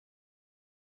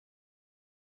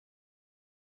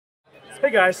Hey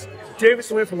guys,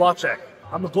 Davis Nguyen from Logitech.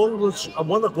 I'm one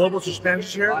of the global solution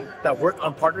managers here that work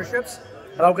on partnerships.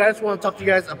 And I guys want to talk to you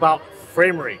guys about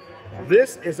Framery.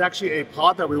 This is actually a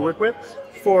pod that we work with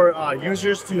for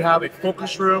users to have a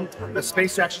focus room, a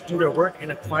space to actually do their work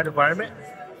in a quiet environment.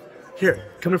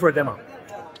 Here, come in for a demo.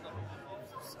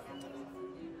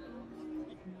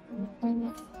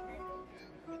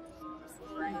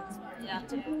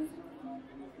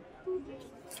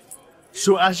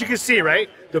 So as you can see, right,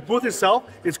 the booth itself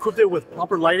is equipped with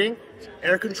proper lighting,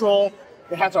 air control.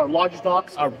 It has our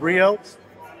Logitech, our Brio,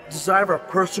 designed for a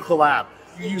personal collab.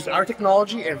 You use our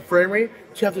technology and Framery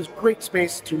to have this great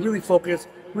space to really focus,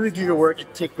 really do your work,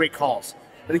 and take great calls.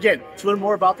 And again, to learn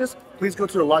more about this, please go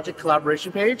to the Logitech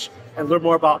collaboration page and learn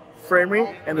more about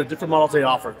Framery and the different models they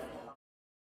offer.